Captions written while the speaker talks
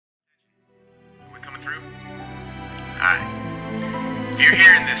Hi. If you're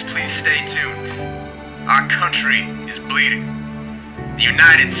hearing this, please stay tuned. Our country is bleeding. The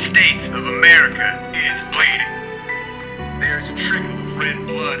United States of America is bleeding. There is a trickle of red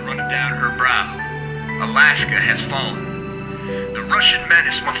blood running down her brow. Alaska has fallen. The Russian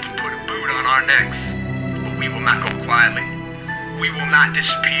menace wants to put a boot on our necks, but we will not go quietly. We will not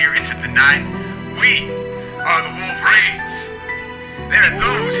disappear into the night. We are the Wolverines. There are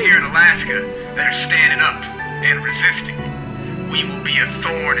those here in Alaska that are standing up and resisting. We will be a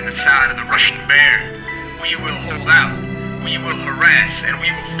thorn in the side of the Russian bear. We will hold out. We will harass, and we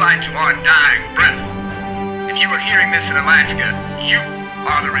will fight to our dying breath. If you are hearing this in Alaska, you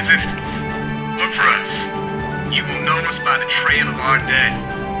are the resistance. Look for us. You will know us by the trail of our dead.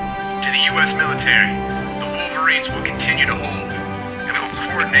 To the U.S. military, the Wolverines will continue to hold, and we will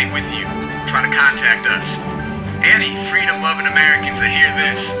coordinate with you. Try to contact us. Any freedom-loving Americans that hear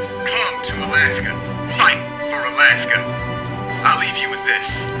this, come to Alaska. Fight for Alaska. I'll leave you with this.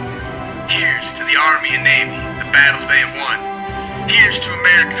 Here's to the Army and Navy, the battles they have won. Here's to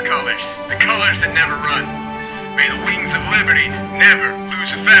America's colors, the colors that never run. May the wings of liberty never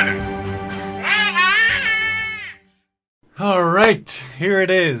lose a feather. Alright, here it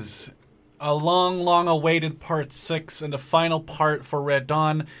is. A long awaited part 6 and the final part for Red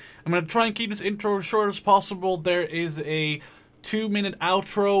Dawn. I'm going to try and keep this intro as short as possible. There is a 2-minute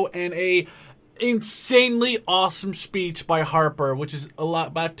outro and a insanely awesome speech by Harper, which is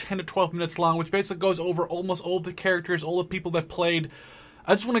about 10 to 12 minutes long, which basically goes over almost all the characters, all the people that played.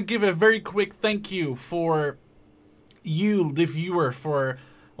 I just want to give a very quick thank you for you, the viewer, for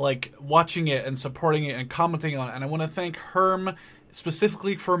like watching it and supporting it and commenting on it. And I want to thank Herm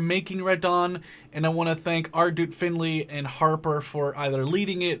specifically for making Red Dawn, and I want to thank our dude Finley and Harper for either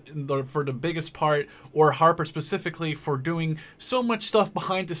leading it for the biggest part, or Harper specifically for doing so much stuff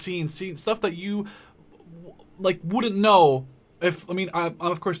behind the scenes, stuff that you like wouldn't know if, I mean, I'm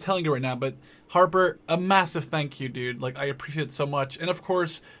of course telling you right now, but Harper, a massive thank you, dude. Like, I appreciate it so much. And of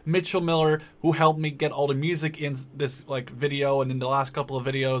course, Mitchell Miller, who helped me get all the music in this like video and in the last couple of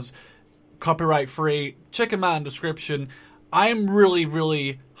videos, copyright free. Check him out in the description. I'm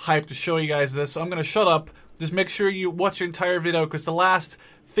really hyped to show you guys this, so I'm going to shut up. Just make sure you watch the entire video, because the last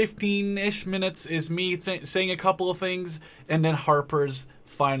 15-ish minutes is me saying a couple of things, and then Harper's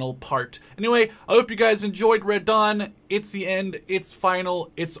final part. Anyway, I hope you guys enjoyed Red Dawn. It's the end. It's final.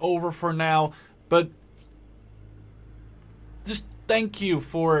 It's over for now. But just thank you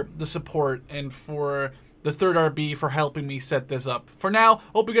for the support and for the third RB for helping me set this up. For now,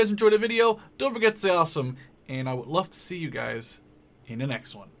 hope you guys enjoyed the video. Don't forget to stay awesome. And I would love to see you guys in the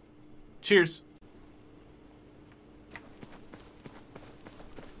next one. Cheers.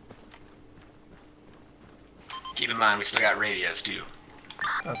 Keep in mind, we still got radios, too.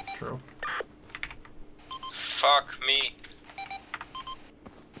 That's true. Fuck me.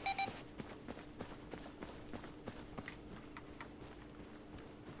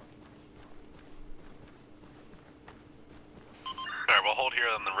 Alright, we'll hold here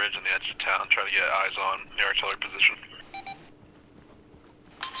on the ridge on the edge of town, try to get eyes on the artillery position.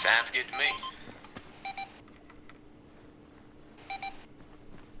 Sounds good to me.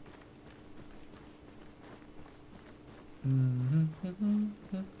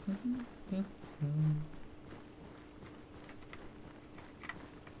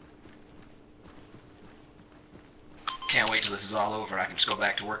 Can't wait till this is all over. I can just go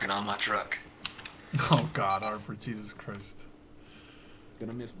back to working on my truck. Oh God, Harper, Jesus Christ.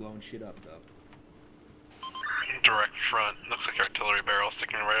 Gonna miss blowing shit up, though. Direct front. Looks like artillery barrel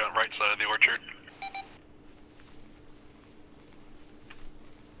sticking right on the right side of the orchard.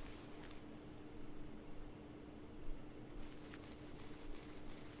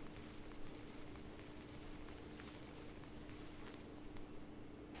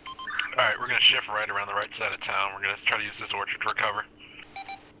 Alright, we're gonna shift right around the right side of town. We're gonna try to use this orchard for cover.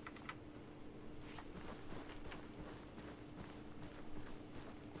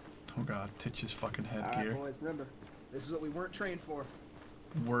 Oh God, Titch's fucking headgear. Alright, boys, remember, this is what we weren't trained for.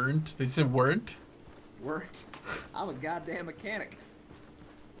 Weren't? They said weren't? Weren't. I'm a goddamn mechanic.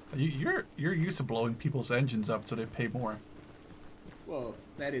 You're used to blowing people's engines up so they pay more. Well,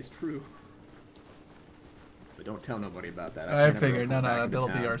 that is true. But don't tell nobody about that. I figured. No, that'll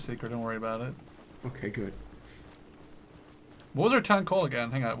be our secret. Don't worry about it. Okay, good. What was our town called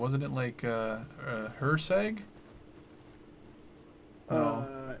again? Hang on. Wasn't it like Herseg?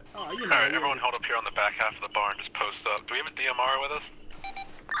 No. Oh, you know. Alright, everyone hold up here on the back half of the barn. Just post up. Do we have a DMR with us?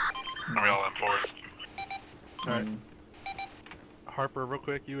 Are we all M4s? Alright. Harper, real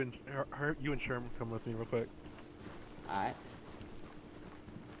quick, you and Sherm come with me real quick. Alright.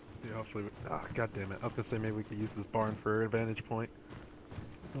 Yeah, hopefully. God damn it! I was gonna say maybe we could use this barn for a vantage point.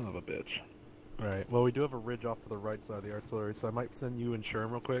 Son of a bitch. Alright, well we do have a ridge off to the right side of the artillery, so I might send you and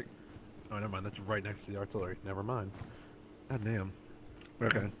Sherm real quick. Oh, never mind, that's right next to the artillery. Never mind. God damn.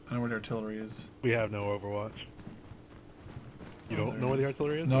 Okay. I know where the artillery is. We have no overwatch. You don't know where the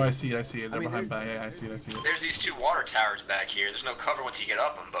artillery is? No, I see it. They're I mean, behind back. there's- Yeah, I see it. There's these 2 water towers back here. There's no cover once you get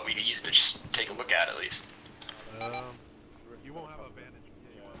up them, but we could use it to just take a look at least. You won't have a vantage.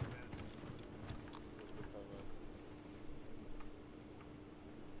 Yeah, you won't have a vantage.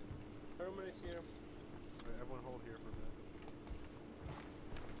 Everybody's here. Alright, everyone hold here for a minute.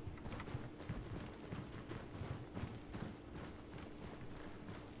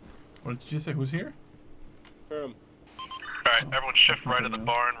 What did you say? Who's here? Herm. Alright, everyone shift right of the Okay.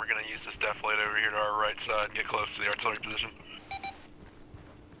 barn. We're gonna use this deflate over here to our right side and get close to the artillery position.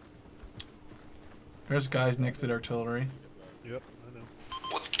 There's guys next to the artillery. Yep, I know.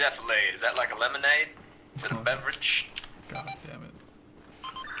 What's defilade? Is that like a lemonade? Is it a beverage? God damn it.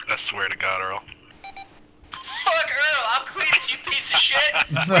 I swear to God, Earl. Fuck Earl, I'm Cletus, you piece of shit!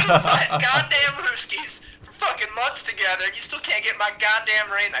 We've been fighting goddamn Ruskies for fucking months together, and you still can't get my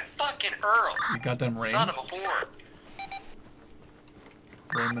goddamn rain. I fucking Earl. You goddamn rain. Son of a whore.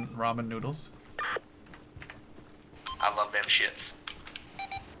 Ramen noodles. I love them shits.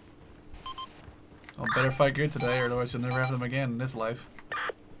 Well, better fight good today, or otherwise you'll never have them again in this life.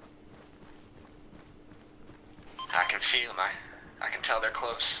 I can feel them. I can tell they're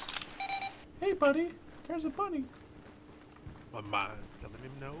close. Hey, buddy. There's a bunny. My mind's telling me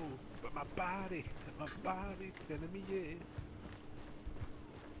no, but my body's telling me yes.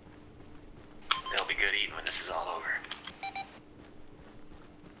 They'll be good eating when this is all over.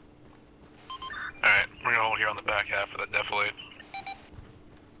 Alright, we're gonna hold here on the back half of that defilade.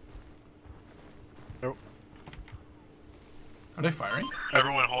 Nope. Are they firing?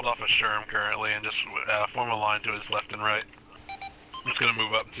 Everyone hold off of Sherm currently and just form a line to his left and right. I'm just gonna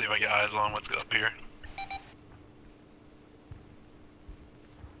move up and see if I get eyes on what's up here.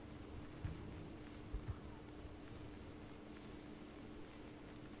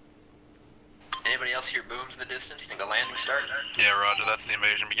 Anybody else hear booms in the distance? You think the landing started? Yeah, roger, that's the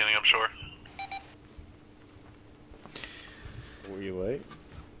invasion beginning, I'm sure. Were you late?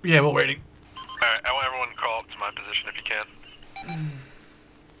 Yeah, we're waiting. Alright, I want everyone to crawl up to my position if you can.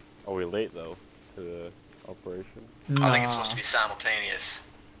 Are we late though to the operation? I think it's supposed to be simultaneous.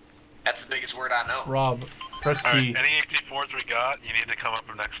 That's the biggest word I know. Rob, press Alright, C. any AT4s we got, you need to come up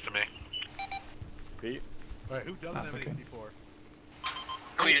next to me. Pete? Alright, who doesn't That's have okay. an AT4?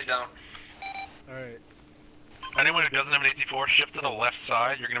 Cletus don't. Alright. Anyone who doesn't have an AT4, shift to the left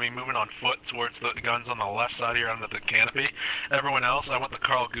side. You're going to be moving on foot towards the guns on the left side here under the canopy. Everyone else, I want the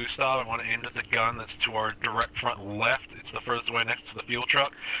Carl Gustav. I want to aim at the gun that's to our direct front left. It's the furthest away next to the fuel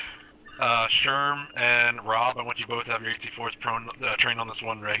truck. Sherm and Rob, I want you both to have your AT4s trained on this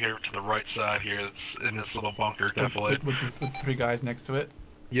one right here to the right side here. It's in this little bunker, definitely. With 3 guys next to it.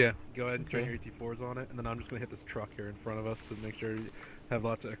 Yeah, go ahead and train Okay. your AT4s on it, and then I'm just gonna hit this truck here in front of us to make sure you have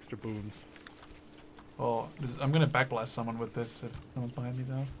lots of extra booms. Oh, I'm gonna backblast someone with this if no one's behind me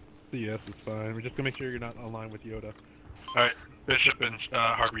though. CS is fine. We're just gonna make sure you're not online with Yoda. Alright, Bishop and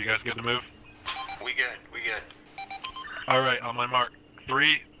Harper, you guys good to move? We good. Alright, on my mark.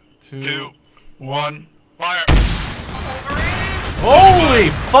 3, 2, 2, 1, fire! Holy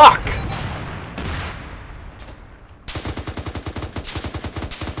fuck!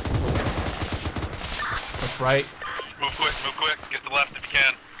 That's right. Move quick, get to the left if you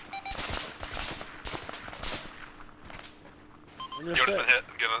can. Yoda's been hit.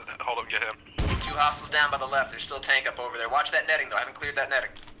 Hold up, get him. 2 hostiles down by the left. There's still a tank up over there. Watch that netting though. I haven't cleared that netting.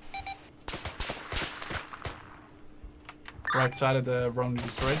 Right side of the run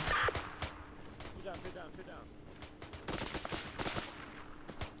destroyed. Sit down.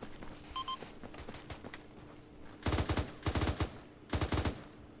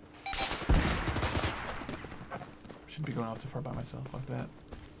 Shouldn't be going out too far by myself like that.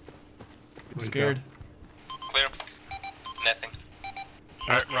 I'm Wake scared. Clear. Nothing.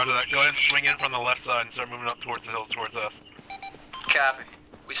 Alright, roger that. Go ahead and swing in from the left side and start moving up towards the hills towards us. Copy.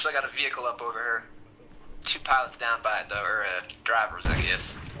 We still got a vehicle up over here. 2 pilots down by it though, or drivers, I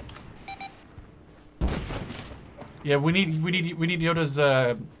guess. Yeah, we need Yoda's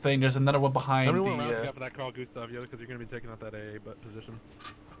thing. There's another one behind How many more rounds you the. got for that Carl Gustav, Yoda? Because you're gonna be taking out that AA butt position.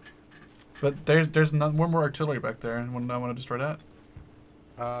 But there's one more artillery back there, and I want to destroy that.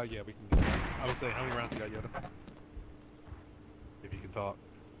 Yeah, we can get that. I would say, how many rounds you got, Yoda? If you can talk.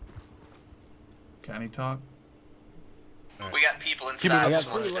 Can he talk? Alright. We got people I inside got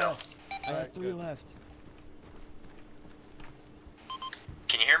this one still. I got 3 left.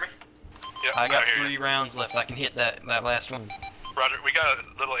 Can you hear me? Yep, I got hear you. 3 rounds left. I can hit that last one. Roger, we got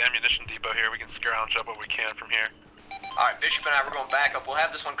a little ammunition depot here. We can scrounge up what we can from here. Alright, Bishop and I, we're going back up. We'll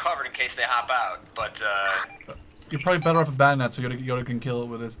have this one covered in case they hop out, but, You're probably better off with bayonet, so Yoda can kill it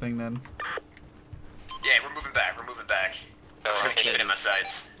with this thing then. yeah, we're moving back. We're moving back. I'm gonna keep it in my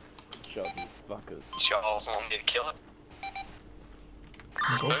sights. Shot these fuckers. Y'all want me to kill it?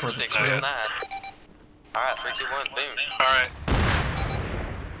 Go for it. Boomstick, Let's try it. 9. Alright, 3, 2, 1, boom. Alright.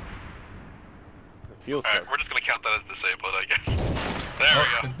 Fuel Alright, truck. we're just gonna count that as disabled, I guess. There we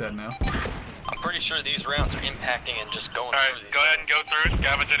Oh, go. it's dead now. I'm pretty sure these rounds are impacting and just going Alright, through these. go ahead and go through.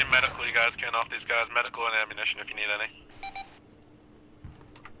 Scavenge any medical you guys can off these guys. Medical and ammunition if you need any.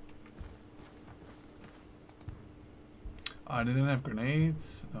 I didn't have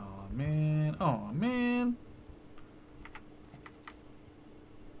grenades. Oh man. Oh man.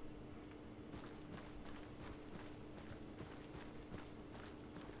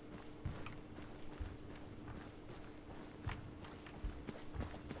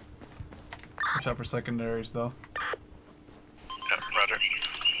 Watch out for secondaries though. Yep, roger.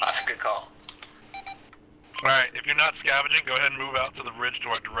 That's a good call. Alright, if you're not scavenging, go ahead and move out to the ridge to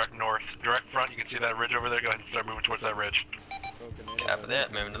our direct north. Direct front, you can see that ridge over there. Go ahead and start moving towards that ridge. After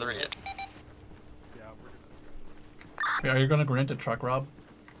that, moving to the red. Hey, are you gonna grenade the truck, Rob?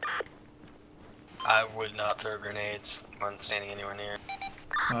 I would not throw grenades when standing anywhere near.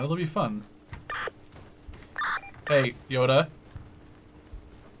 Oh, it'll be fun. Hey, Yoda.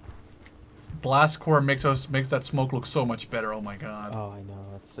 Blast core makes that smoke look so much better. Oh my god. Oh, I know.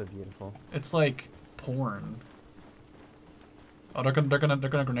 It's so beautiful. It's like porn. Oh, they're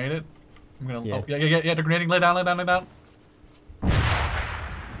gonna grenade it. I'm gonna. Yeah. Oh, yeah. They're grenading. Lay down.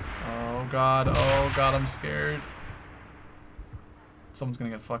 Oh god. Oh god. I'm scared. Someone's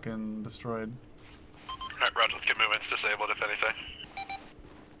gonna get fucking destroyed. Alright, roger, let's get moving. It's disabled if anything.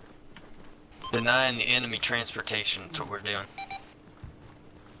 Denying the enemy transportation, that's what we're doing.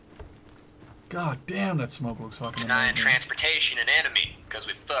 God damn, that smoke looks fucking Denying amazing. transportation and enemy, because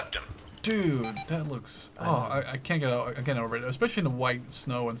we fucked them. Dude, that looks. Oh, I can't get over it. Especially in the white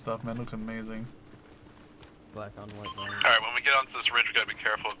snow and stuff, man. It looks amazing. Black on white line. Alright, when we get onto this ridge, we gotta be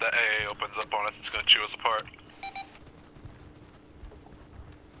careful. If that AA opens up on us, it's gonna chew us apart.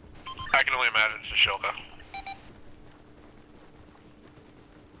 I can only imagine it's a Shilka.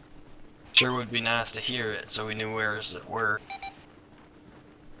 Sure would be nice to hear it so we knew where it were.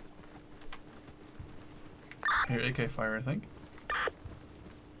 Here, AK fire, I think.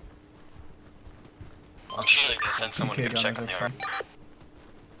 I'm sure they can send someone to AK go check on gunners, the actually. arm.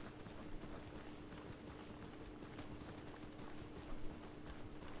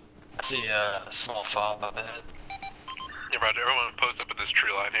 I see a small fob up ahead. Yeah, roger, everyone post up at this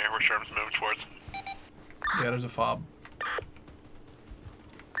tree line here where Sherm's moving towards. Yeah, there's a fob.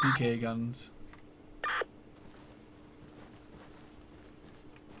 PK guns.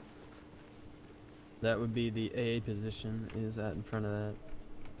 That would be the AA position. Is that in front of that?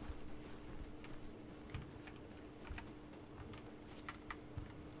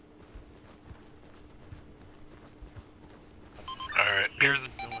 Alright, appears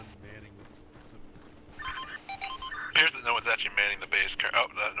that no one's actually manning the base oh,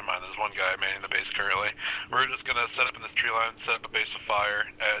 never mind, there's one guy manning the base currently. We're just gonna set up in this tree line, set up a base of fire.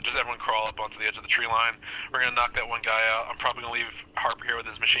 Just everyone crawl up onto the edge of the tree line. We're gonna knock that one guy out. I'm probably gonna leave Harper here with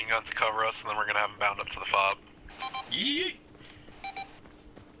his machine gun to cover us, and then we're gonna have him bound up to the fob. Yee.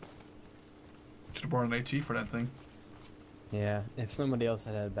 Should have brought an HE for that thing. Yeah. If somebody else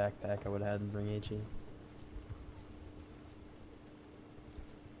had a backpack, I would have had them bring HE.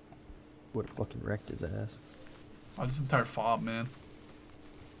 Would have fucking wrecked his ass. Oh, this entire fob, man.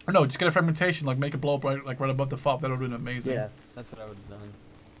 Or no, just get a fragmentation, like make it blow up right, like right above the fob. That would have been amazing. Yeah, that's what I would have done.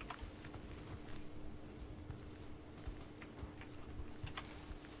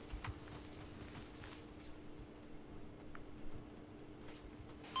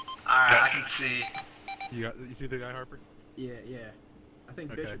 Alright, I can see. You see the guy, Harper? Yeah. I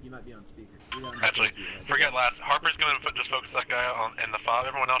think Okay. Bishop, you might be on speaker. Actually, forget last. Harper's gonna just focus that guy on in the fob.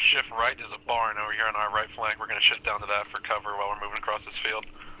 Everyone else shift right. There's a barn over here on our right flank. We're gonna shift down to that for cover while we're moving across this field.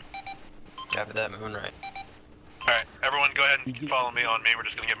 Copy that, moving right. Alright, everyone go ahead and follow me on me. We're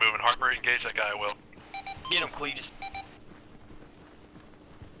just gonna get moving. Harper, engage that guy, I will. Get him, Cletus.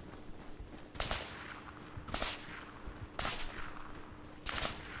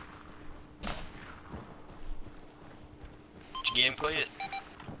 Did you get him, Cletus?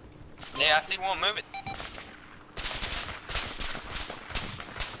 Yeah, I see one moving.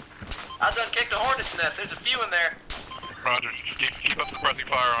 I done kicked a hornet's nest. There's a few in there. Roger, just keep up suppressing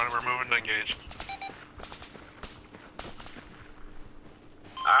fire on it. We're moving to engage.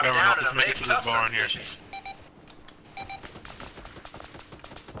 I'm Everyone down else, and let's I'm make it making to this tough barn here. suspicions.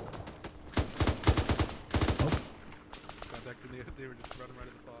 They were just running right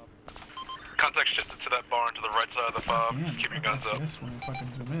at the fob. Contact shifted to that barn to the right side of the fob. Damn, Just keep your guns up. This when I fucking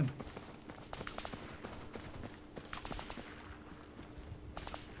zoom in.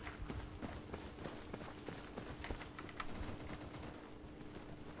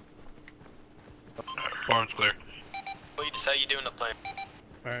 Barn's clear. Please, how you doing up there?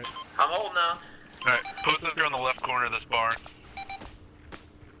 Alright. I'm holding on. Alright, post up here on the left corner of this barn.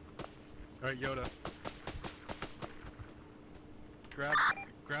 Alright, Yoda.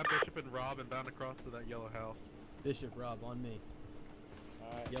 Grab Bishop and Rob and bound across to that yellow house. Bishop, Rob, on me.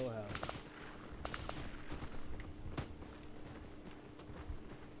 Alright. Yellow house.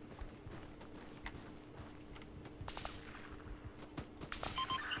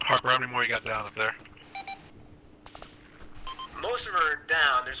 Harper, how many more you got down up there? Most of them are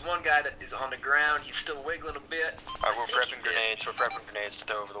down. There's one guy that is on the ground. He's still wiggling a bit. Alright, we're prepping grenades. We're prepping grenades to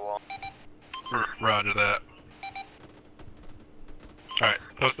throw over the wall. Roger that. Alright,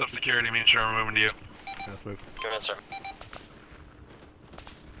 post up security, me and Sherman moving to you. Let's move. Go ahead, sir.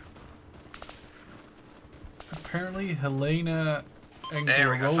 Apparently, Helena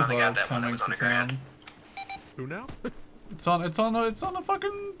There we go, finally Englarova got is that one that coming was on to the ground. town. Who now? It's on a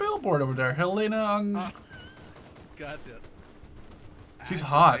fucking billboard over there. Helena. Gotcha. She's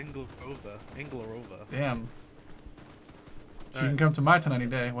hot. Englarova. Damn. She Alright. can come to my town any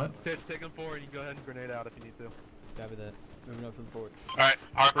day. What? Titch, take them forward. You can go ahead and grenade out if you need to. Copy that. Moving up and forward. Alright,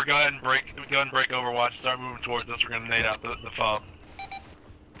 Harper, go ahead and break Overwatch. Start moving towards us. We're gonna nade out the fob.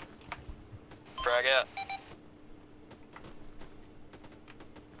 Frag out.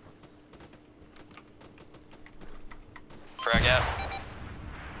 Frag out.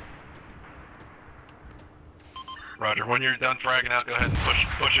 Roger. When you're done fragging out, go ahead and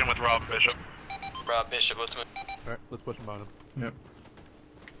push in with Rob Bishop. Rob Bishop, let's move. Alright, let's push them on him. Yep.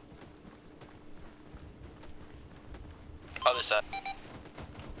 Other side.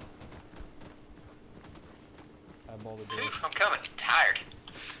 Eyeball the door. Oof, I'm coming. Tired.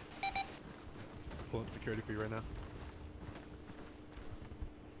 Pull up security for you right now.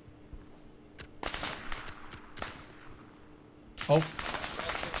 Oh,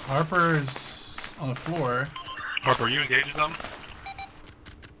 Harper's on the floor. Harper, are you engaged them?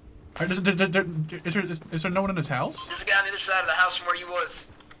 Is there no one in his house? There's a guy on the other side of the house from where you was.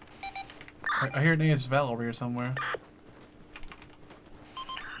 I hear Nae's Val over here somewhere.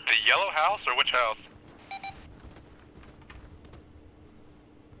 The yellow house or which house?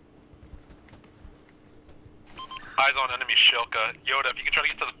 Eyes on enemy Shilka. Yoda, if you can try to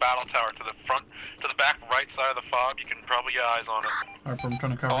get to the battle tower, to the back right side of the fob, you can probably get eyes on it. Harper, I'm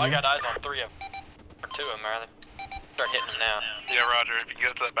trying to cover Oh, I you. got eyes on 3 of them. Or 2 of them, rather. Start hitting them now. Yeah, Roger. If you can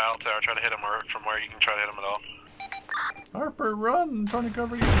get to that battle tower, try to hit him, or from where you can try to hit him at all. Harper, run! I'm trying to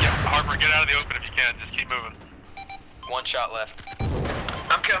cover you. Yeah, Harper, get out of the open if you can. Just keep moving. 1 shot left.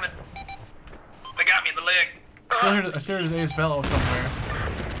 I'm coming. They got me in the leg. I still hear Nae's Val somewhere.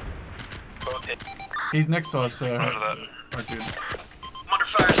 Both hit. He's next to us, Roger that. our dude. I'm under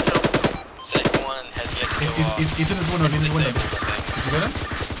fire still. Second one has yet to go off. He's in his window, he's in his window. Did you get him?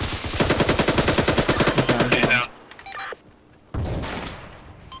 He's down.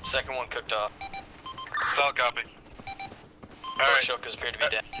 Second one cooked off. Solid copy. Both Alright, shulkers appear to be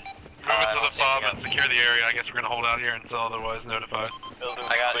dead. move into the fob and secure the area. I guess we're gonna hold out here until otherwise notified.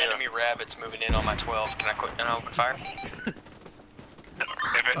 I got enemy rabbits moving in on my 12. Can I quit and open fire?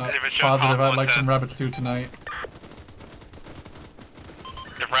 If it shows Positive, hostile I'd like some intent, rabbits too tonight.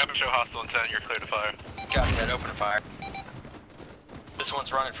 if rabbits show hostile intent, you're clear to fire. Copy that, open fire. This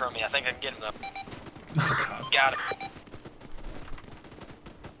one's running from me. I think I can get him though. Got him.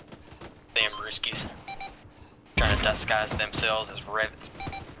 Damn brewskis. Trying to disguise themselves as rabbits.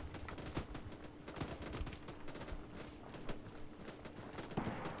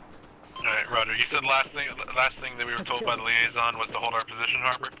 Alright, Roger. You said last thing that we were told by the liaison was to hold our position,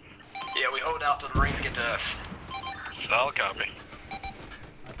 Harper? Yeah, we hold out till the Marines get to us. Solid copy.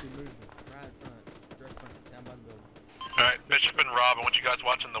 I see movement. Right in front. Direct front. Down by the building. Alright, Bishop and Rob, I want you guys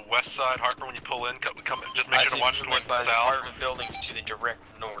watching the west side. Harper, when you pull in, come just make I sure see to watch movement towards by the the south. apartment buildings to the direct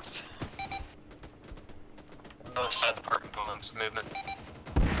north. Other side of the apartment buildings, movement.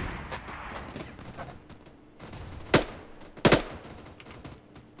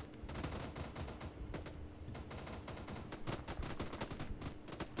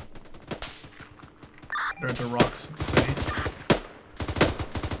 They're at the rocks city.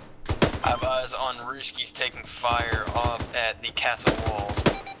 I have eyes on Ruskies taking fire off at the castle walls.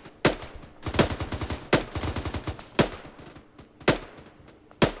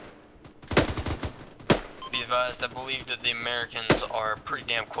 advised, I believe that the Americans are pretty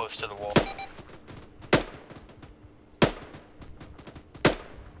damn close to the wall.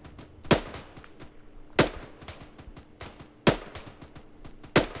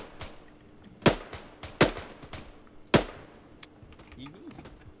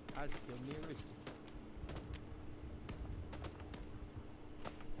 I just killed me a rooster.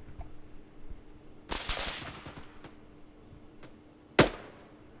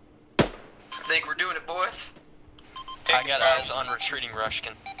 I think we're doing it, boys. I got eyes on retreating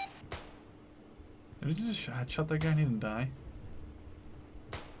Rushkin. Did he just shot that guy and he didn't die?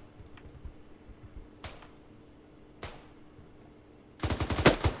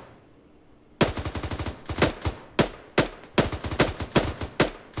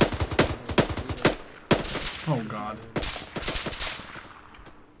 Oh god.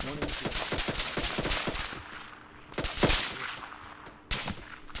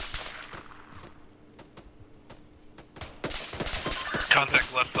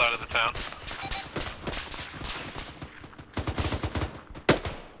 Contact left side of the town.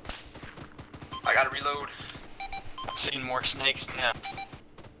 I gotta reload. I'm seeing more snakes now.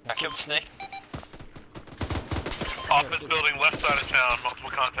 I killed the snakes. Office building left side of town. Multiple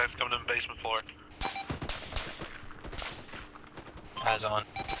contacts coming in basement floor. Eyes on.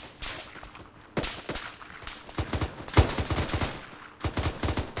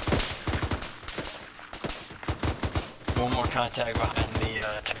 One more contact behind the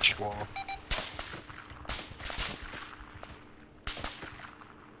texture wall.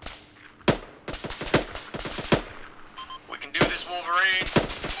 We can do this, Wolverine.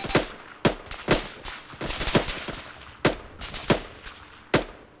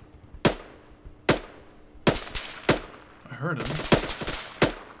 I heard him.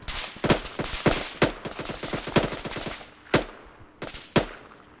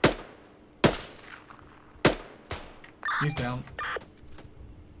 He's down.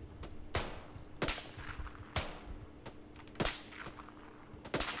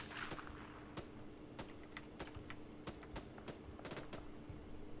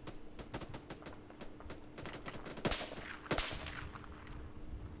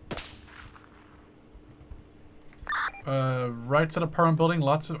 Right side apartment building,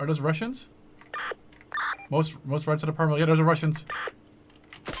 lots of, are those Russians? Most right side apartment, yeah, those are Russians.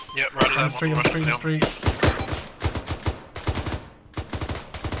 Yep, right On the street, on the street, on the street.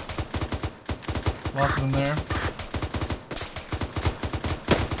 Lots of them there.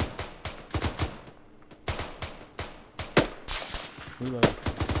 Reload.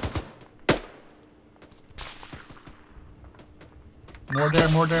 More there,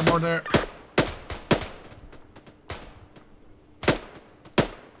 more there, more there.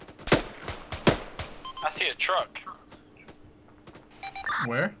 I see a truck.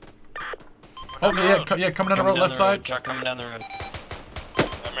 Where? Oh yeah, yeah, coming down the road, left side. Truck coming down the road.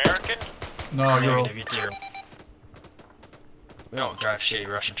 American? No, you're. Negative, it's zero. We don't drive shitty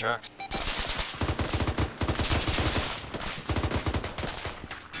Russian trucks.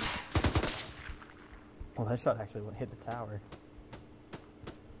 Well, that shot actually hit the tower.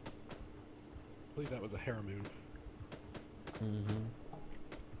 I believe that was a hair move. Mm-hmm.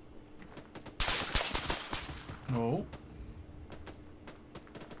 No.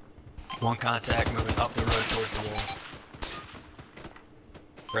 One contact moving up the road towards the wall.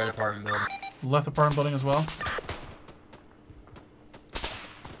 Red apartment building. Left apartment building as well.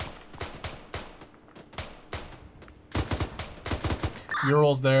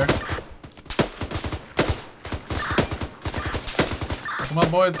 Ural's there. Come on,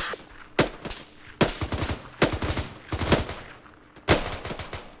 boys.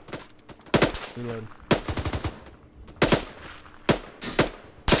 Reload.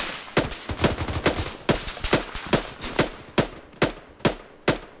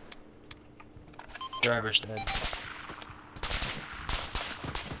 Driver's dead.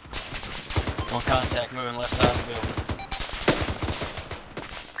 One contact moving left side of the building.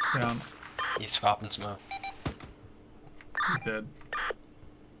 Down. He's popping smoke. He's dead.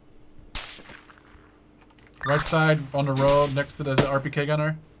 Right side on the road next to the RPK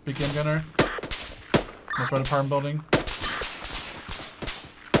gunner. BKM gunner. Most right apartment building.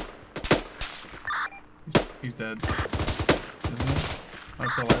 He's dead. Isn't he? I'm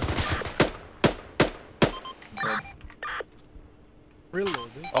still alive. Dead.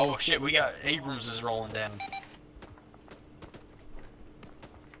 Reloaded. Oh shit, we got Abrams is rolling down.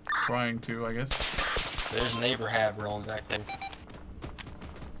 Trying to, I guess. There's an Abraham rolling back there.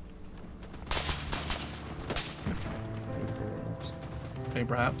 Hey,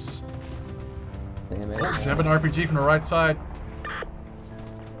 perhaps. Damn it. Oh, they have an RPG from the right side.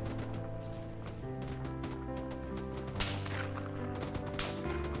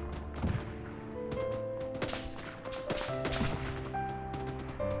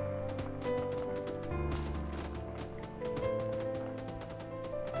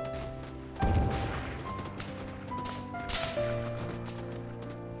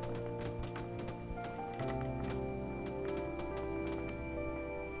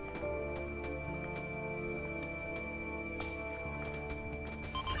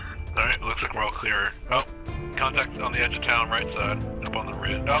 Alright, looks like we're all clear. Oh, contact on the edge of town, right side. Up on the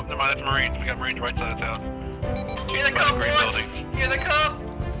ridge. Oh, never mind, that's Marines. We got Marines right side of town. Here they By the come, green boys! buildings. Here they come!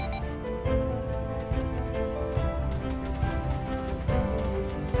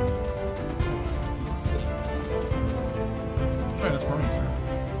 Oh, that's Marines, sir.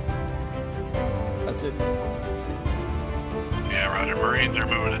 That's it. Yeah, Roger. Marines are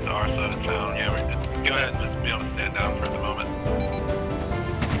moving into our side of town. Yeah, go ahead and just be able to stand down for the moment.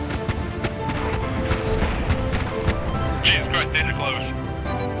 Jesus Christ, danger close.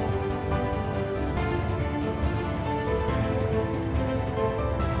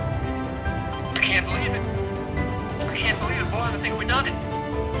 I can't believe it. I can't believe it, boys. I think we done it.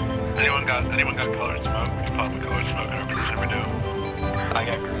 Anyone got colored smoke? We can pop a colored smoke in our position. We do. I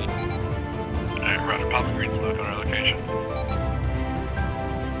got green. Alright, Roger. Pop a green smoke on our location.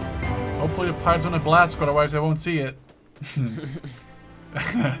 Hopefully the pirates on a blast, otherwise I won't see it.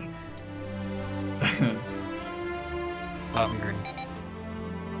 Pop green.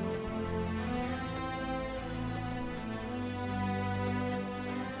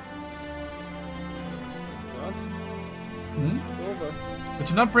 Over. Did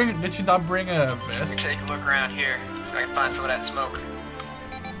you not bring a Let me vest? take a look around here so I can find some of that smoke.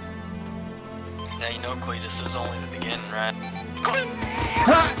 Now you know, Cletus, this is only the beginning, right?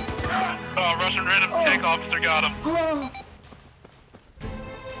 Oh, Russian random tank officer got him.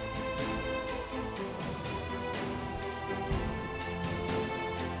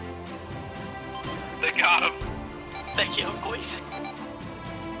 They got him. They killed Cletus.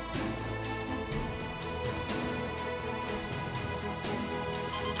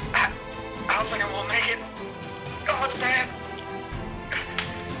 I don't think I will make it. Oh, it's bad.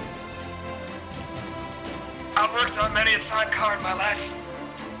 I've worked on many a fine car in my life.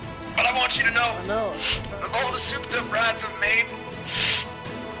 But I want you to know, I know. of all the souped up rides I've made,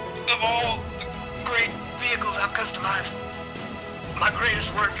 of all the great vehicles I've customized, my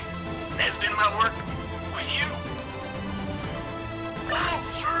greatest work has been my work with you. Oh,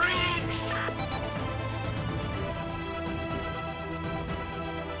 Marines!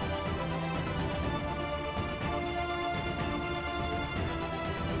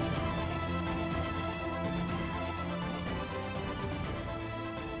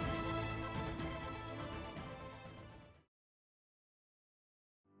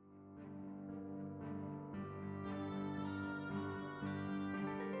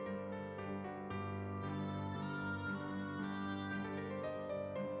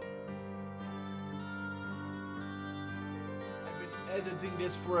 Editing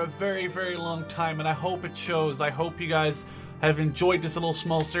this for a very, very long time, and I hope it shows. I hope you guys have enjoyed this little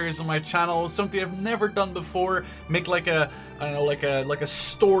small series on my channel. It's something I've never done before. Make like a, I don't know, like a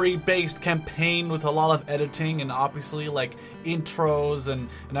story-based campaign with a lot of editing and obviously like intros and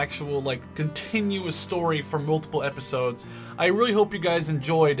an actual like continuous story for multiple episodes. I really hope you guys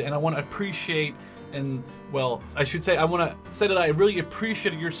enjoyed, and I want to appreciate and, well, I should say, I want to say that I really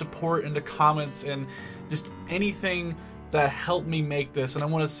appreciate your support in the comments and just anything that helped me make this. And I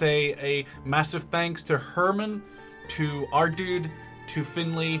want to say a massive thanks to Herman, to our dude, to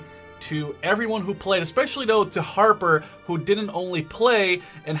Finley, to everyone who played, especially though to Harper, who didn't only play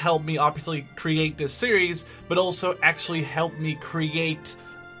and help me obviously create this series, but also actually helped me create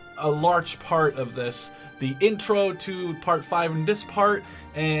a large part of this. The intro to part 5 in this part,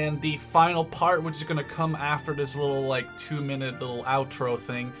 and the final part, which is going to come after this little like 2-minute little outro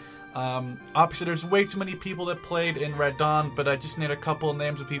thing. Obviously there's way too many people that played in Red Dawn, but I just need a couple of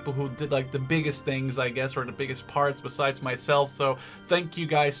names of people who did like the biggest things, I guess, or the biggest parts besides myself. So thank you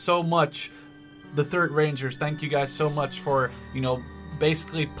guys so much, the Third Rangers. Thank you guys so much for, you know,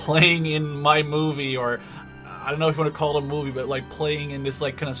 basically playing in my movie, or I don't know if you want to call it a movie, but like playing in this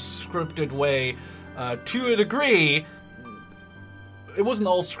like kind of scripted way, to a degree. It wasn't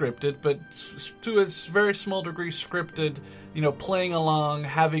all scripted, but to a very small degree scripted, you know, playing along,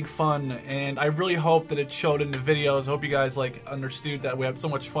 having fun, and I really hope that it showed in the videos. I hope you guys, like, understood that we had so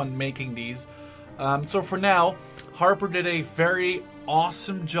much fun making these. So for now, Harper did a very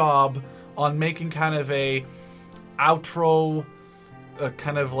awesome job on making kind of a outro,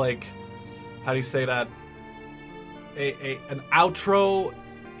 kind of like, how do you say that? An outro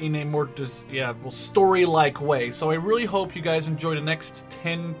in a more story-like way. So I really hope you guys enjoy the next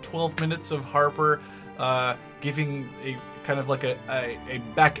 10-12 minutes of Harper giving a kind of like a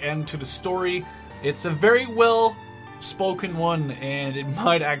back end to the story. It's a very well spoken one, and it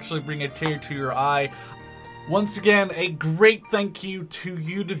might actually bring a tear to your eye. Once again, a great thank you to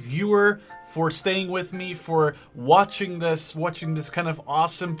you, the viewer, for staying with me, for watching this kind of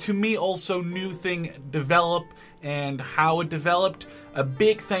awesome, to me also new thing develop and how it developed. A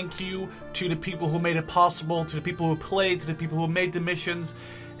big thank you to the people who made it possible, to the people who played, to the people who made the missions,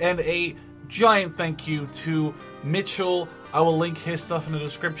 and a giant thank you to Mitchell. I will link his stuff in the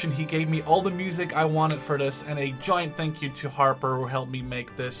description. He gave me all the music I wanted for this, and a giant thank you to Harper, who helped me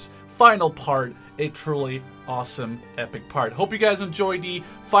make this final part a truly awesome, epic part. Hope you guys enjoyed the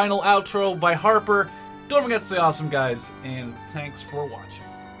final outro by Harper. Don't forget to stay awesome, guys, and thanks for watching.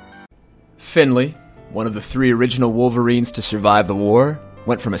 Finley, one of the 3 original Wolverines to survive the war,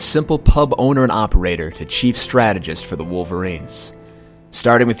 went from a simple pub owner and operator to chief strategist for the Wolverines.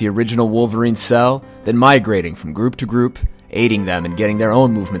 Starting with the original Wolverine cell, then migrating from group to group, aiding them in getting their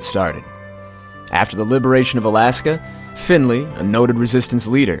own movement started. After the liberation of Alaska, Finley, a noted resistance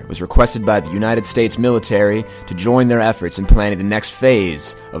leader, was requested by the United States military to join their efforts in planning the next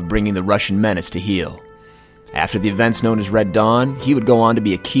phase of bringing the Russian menace to heel. After the events known as Red Dawn, he would go on to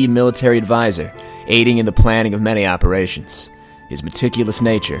be a key military advisor, aiding in the planning of many operations. His meticulous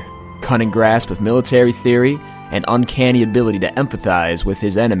nature, cunning grasp of military theory, and uncanny ability to empathize with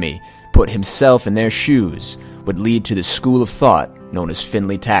his enemy, put himself in their shoes, would lead to the school of thought known as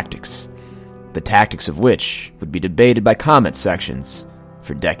Finley tactics. The tactics of which would be debated by comment sections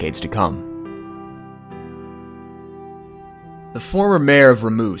for decades to come. The former mayor of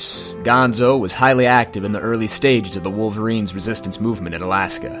Ramus, Gonzo, was highly active in the early stages of the Wolverines' resistance movement in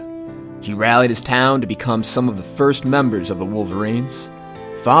Alaska. He rallied his town to become some of the first members of the Wolverines.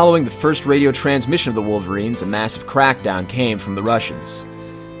 Following the first radio transmission of the Wolverines, a massive crackdown came from the Russians.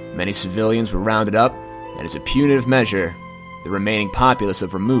 Many civilians were rounded up, and as a punitive measure, the remaining populace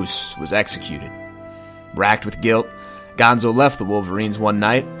of Ramus was executed. Racked with guilt, Gonzo left the Wolverines one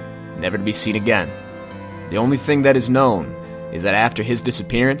night, never to be seen again. The only thing that is known is that after his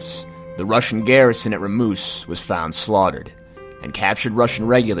disappearance, the Russian garrison at Ramus was found slaughtered, and captured Russian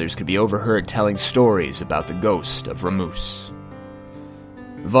regulars could be overheard telling stories about the ghost of Ramus.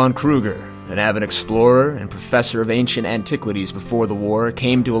 Von Kruger, an avid explorer and professor of ancient antiquities before the war,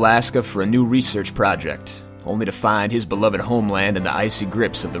 came to Alaska for a new research project, only to find his beloved homeland in the icy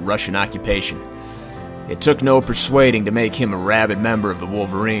grips of the Russian occupation. It took no persuading to make him a rabid member of the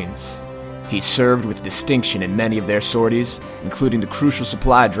Wolverines. He served with distinction in many of their sorties, including the crucial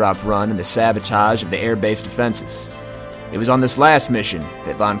supply drop run and the sabotage of the air-based defenses. It was on this last mission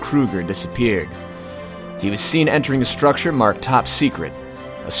that Von Kruger disappeared. He was seen entering a structure marked Top Secret.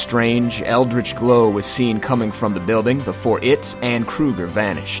 A strange, eldritch glow was seen coming from the building before it and Kruger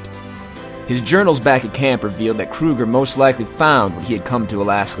vanished. His journals back at camp revealed that Kruger most likely found what he had come to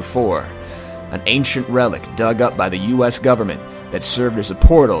Alaska for, an ancient relic dug up by the U.S. government that served as a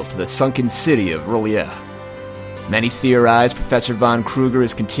portal to the sunken city of Rolia. Many theorize Professor Von Kruger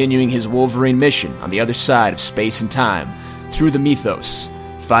is continuing his Wolverine mission on the other side of space and time, through the mythos,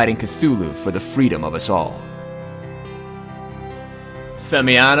 fighting Cthulhu for the freedom of us all.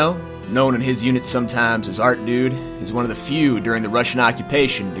 Femiano, known in his unit sometimes as Art Dude, is one of the few during the Russian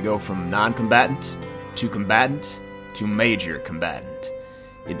occupation to go from non-combatant to major combatant.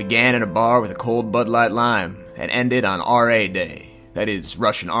 It began in a bar with a cold Bud Light Lime and ended on RA Day, that is,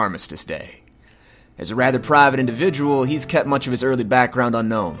 Russian Armistice Day. As a rather private individual, he's kept much of his early background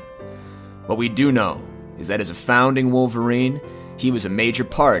unknown. What we do know is that as a founding Wolverine, he was a major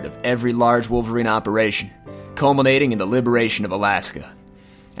part of every large Wolverine operation, culminating in the liberation of Alaska.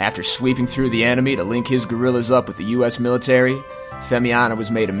 After sweeping through the enemy to link his guerrillas up with the U.S. military, Femiano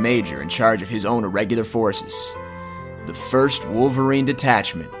was made a major in charge of his own irregular forces. The first Wolverine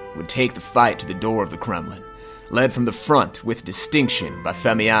detachment would take the fight to the door of the Kremlin, led from the front with distinction by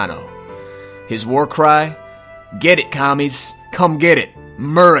Femiano. His war cry, "Get it, commies! Come get it!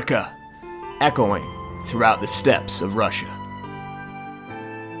 Murica!" echoing throughout the steppes of Russia.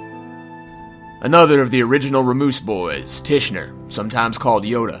 Another of the original Ramus boys, Tishner, sometimes called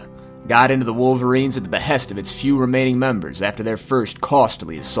Yoda, got into the Wolverines at the behest of its few remaining members after their first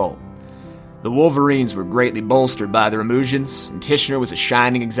costly assault. The Wolverines were greatly bolstered by the Ramusians, and Tishner was a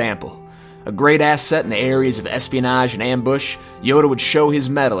shining example. A great asset in the areas of espionage and ambush, Yoda would show his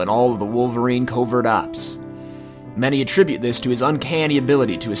mettle in all of the Wolverine covert ops. Many attribute this to his uncanny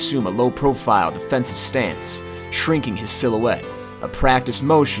ability to assume a low-profile defensive stance, shrinking his silhouette, a practiced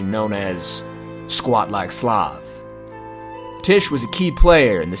motion known as squat like Slav. Tish was a key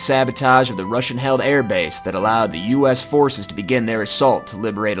player in the sabotage of the Russian-held airbase that allowed the U.S. forces to begin their assault to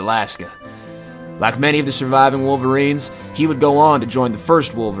liberate Alaska. Like many of the surviving Wolverines, he would go on to join the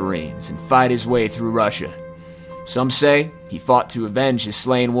first Wolverines and fight his way through Russia. Some say he fought to avenge his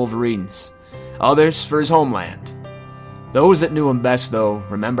slain Wolverines. others for his homeland. Those that knew him best, though,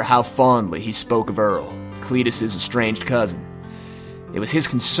 remember how fondly he spoke of Earl, Cletus's estranged cousin. It was his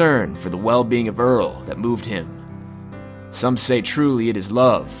concern for the well-being of Earl that moved him. Some say truly it is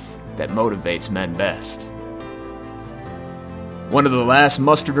love that motivates men best. One of the last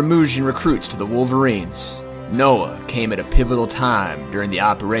mustered Remusian recruits to the Wolverines, Noah came at a pivotal time during the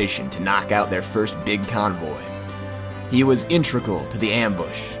operation to knock out their first big convoy. He was integral to the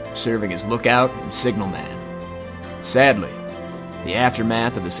ambush, serving as lookout and signalman. Sadly, the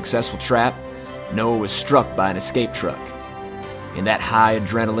aftermath of the successful trap, Noah was struck by an escape truck. In that high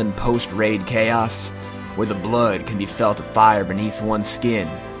adrenaline post-raid chaos, where the blood can be felt afire beneath one's skin,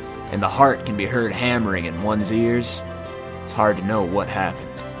 and the heart can be heard hammering in one's ears, it's hard to know what happened.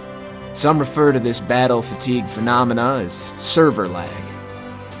 Some refer to this battle fatigue phenomena as server lag.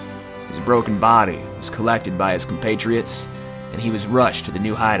 His broken body was collected by his compatriots, and he was rushed to the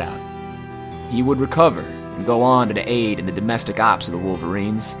new hideout. He would recover and go on to aid in the domestic ops of the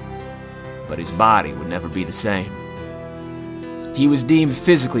Wolverines, but his body would never be the same. He was deemed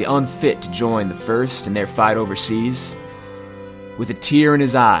physically unfit to join the First in their fight overseas. With a tear in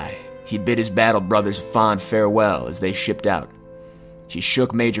his eye, he bid his battle brothers a fond farewell as they shipped out. He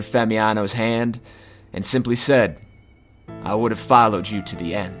shook Major Femiano's hand and simply said, "I would have followed you to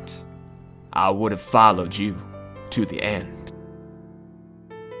the end. I would have followed you to the end."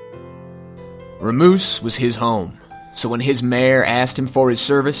 Remus was his home, so when his mayor asked him for his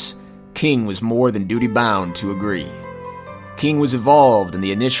service, King was more than duty-bound to agree. King was involved in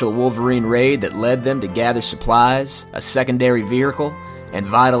the initial Wolverine raid that led them to gather supplies, a secondary vehicle, and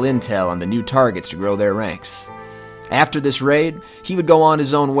vital intel on the new targets to grow their ranks. After this raid, he would go on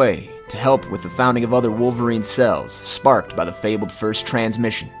his own way to help with the founding of other Wolverine cells, sparked by the fabled first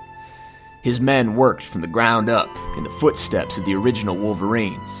transmission. His men worked from the ground up in the footsteps of the original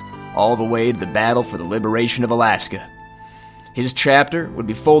Wolverines, all the way to the battle for the liberation of Alaska. His chapter would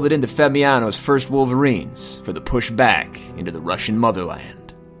be folded into Femiano's first Wolverines for the push back into the Russian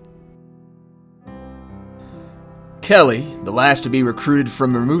motherland. Kelly, the last to be recruited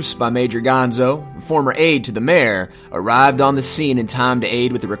from Remus by Major Gonzo, a former aide to the mayor, arrived on the scene in time to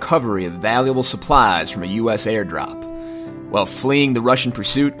aid with the recovery of valuable supplies from a U.S. airdrop. While fleeing the Russian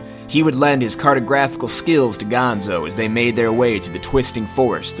pursuit, he would lend his cartographical skills to Gonzo as they made their way through the twisting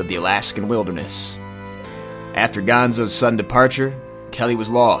forests of the Alaskan wilderness. After Gonzo's sudden departure, Kelly was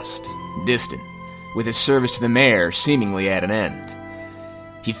lost, distant, with his service to the mayor seemingly at an end.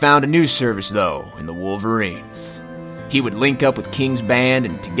 He found a new service, though, in the Wolverines. He would link up with King's band,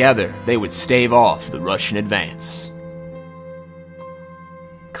 and together they would stave off the Russian advance.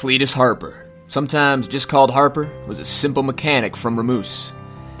 Cletus Harper, sometimes just called Harper, was a simple mechanic from Remus.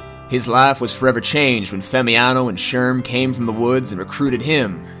 His life was forever changed when Femiano and Sherm came from the woods and recruited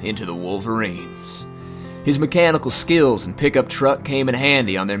him into the Wolverines. His mechanical skills and pickup truck came in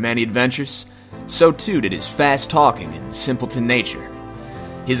handy on their many adventures. So too did his fast talking and simpleton nature.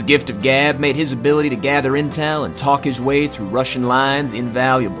 His gift of gab made his ability to gather intel and talk his way through Russian lines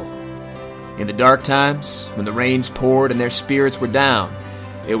invaluable. In the dark times, when the rains poured and their spirits were down,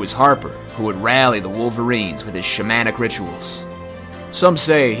 it was Harper who would rally the Wolverines with his shamanic rituals. Some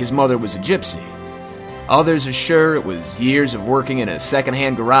say his mother was a gypsy. Others are sure it was years of working in a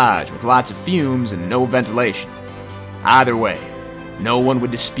second-hand garage with lots of fumes and no ventilation. Either way, no one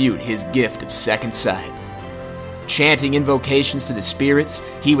would dispute his gift of second sight. Chanting invocations to the spirits,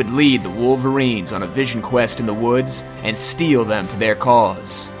 he would lead the Wolverines on a vision quest in the woods and steel them to their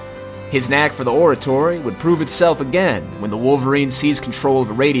cause. His knack for the oratory would prove itself again when the Wolverine seized control of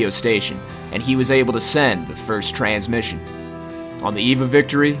a radio station and he was able to send the first transmission. On the eve of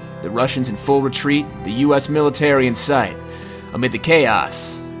victory, the Russians in full retreat, the U.S. military in sight. Amid the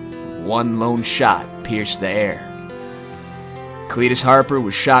chaos, one lone shot pierced the air. Cletus Harper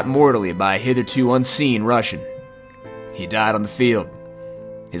was shot mortally by a hitherto unseen Russian. He died on the field.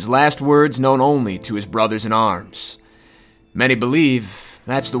 His last words known only to his brothers in arms. Many believe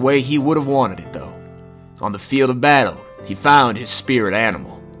that's the way he would have wanted it, though. On the field of battle, he found his spirit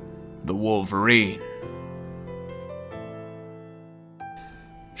animal, the Wolverine.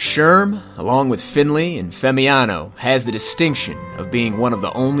 Sherm, along with Finley and Femiano, has the distinction of being one of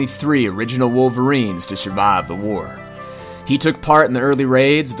the only 3 original Wolverines to survive the war. He took part in the early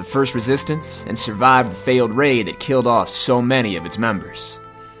raids of the First Resistance and survived the failed raid that killed off so many of its members.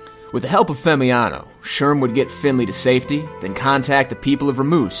 With the help of Femiano, Sherm would get Finley to safety, then contact the people of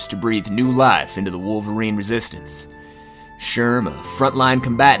Remus to breathe new life into the Wolverine resistance. Sherm, a frontline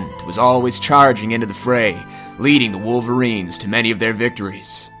combatant, was always charging into the fray, leading the Wolverines to many of their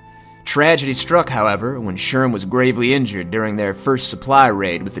victories. Tragedy struck, however, when Sherm was gravely injured during their first supply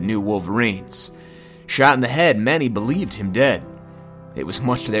raid with the new Wolverines. Shot in the head, many believed him dead. It was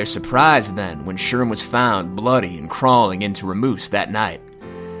much to their surprise then when Sherm was found bloody and crawling into Ramus that night.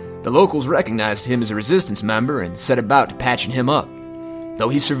 The locals recognized him as a resistance member and set about to patching him up. Though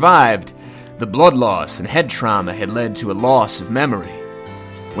he survived, the blood loss and head trauma had led to a loss of memory.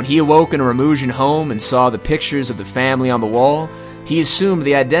 When he awoke in a Ramusian home and saw the pictures of the family on the wall, he assumed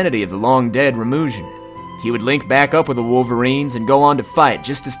the identity of the long-dead Ramusian. He would link back up with the Wolverines and go on to fight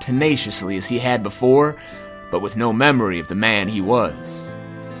just as tenaciously as he had before, but with no memory of the man he was.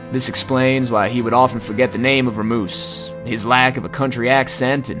 This explains why he would often forget the name of Ramus, his lack of a country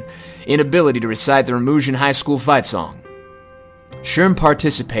accent, and inability to recite the Ramusian high school fight song. Sherm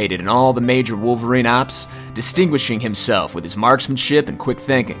participated in all the major Wolverine ops, distinguishing himself with his marksmanship and quick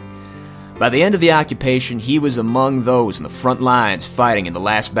thinking. By the end of the occupation, he was among those in the front lines fighting in the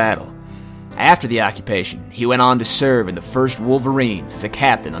last battle. After the occupation, he went on to serve in the 1st Wolverines as a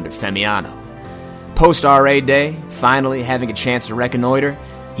captain under Femiano. Post-RA Day, finally having a chance to reconnoiter,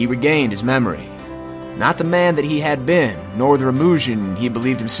 he regained his memory. Not the man that he had been, nor the Ramusian he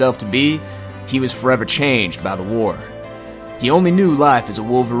believed himself to be, he was forever changed by the war. He only knew life as a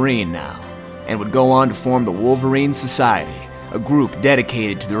Wolverine now, and would go on to form the Wolverine Society, a group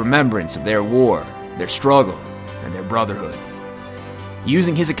dedicated to the remembrance of their war, their struggle, and their brotherhood.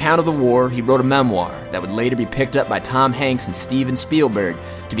 Using his account of the war, he wrote a memoir that would later be picked up by Tom Hanks and Steven Spielberg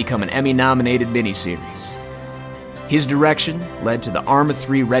to become an Emmy-nominated miniseries. His direction led to the ARMA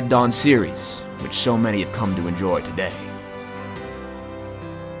 3 Red Dawn series, which so many have come to enjoy today.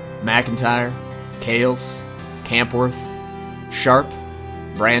 McIntyre, Kales, Campworth, Sharp,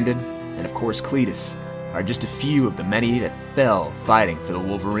 Brandon, and of course Cletus are just a few of the many that fell fighting for the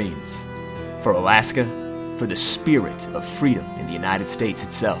Wolverines, for Alaska, for the spirit of freedom in the United States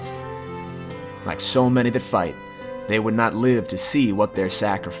itself. Like so many that fight, they would not live to see what their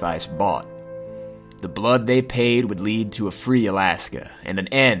sacrifice bought. The blood they paid would lead to a free Alaska and an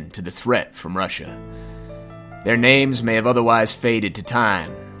end to the threat from Russia. Their names may have otherwise faded to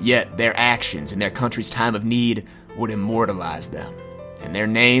time, yet their actions in their country's time of need would immortalize them, and their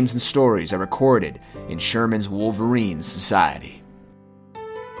names and stories are recorded in Sherman's Wolverine Society.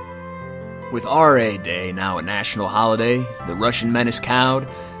 With RA Day now a national holiday, the Russian menace cowed,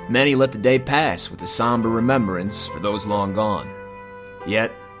 many let the day pass with a somber remembrance for those long gone.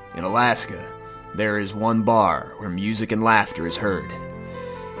 Yet, in Alaska, there is one bar where music and laughter is heard.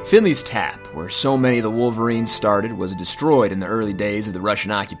 Finley's Tap, where so many of the Wolverines started, was destroyed in the early days of the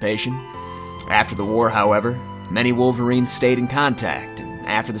Russian occupation. After the war, however, many Wolverines stayed in contact, and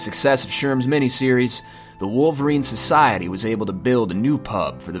after the success of Sherm's miniseries, the Wolverine Society was able to build a new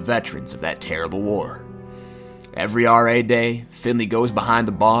pub for the veterans of that terrible war. Every RA Day, Finley goes behind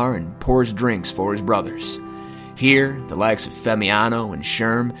the bar and pours drinks for his brothers. Here, the likes of Femiano and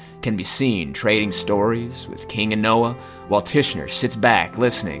Sherm can be seen trading stories with King and Noah, while Tishner sits back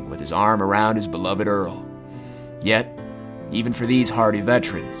listening with his arm around his beloved Earl. Yet, even for these hardy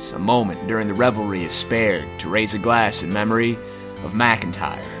veterans, a moment during the revelry is spared to raise a glass in memory of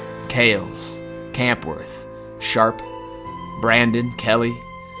McIntyre, Kales, Campworth, Sharp, Brandon, Kelly,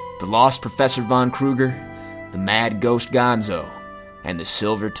 the lost Professor Von Kruger, the mad ghost Gonzo, and the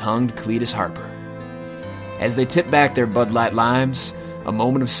silver-tongued Cletus Harper. As they tip back their Bud Light limes, a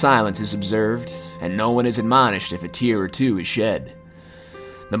moment of silence is observed, and no one is admonished if a tear or two is shed.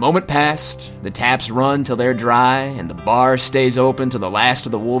 The moment passed, the taps run till they're dry, and the bar stays open till the last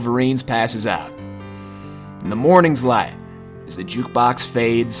of the Wolverines passes out. In the morning's light, as the jukebox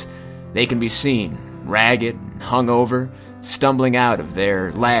fades, they can be seen, ragged and hungover, stumbling out of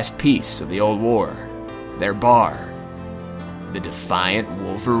their last piece of the old war, their bar, the Defiant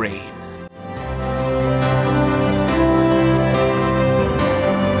Wolverine.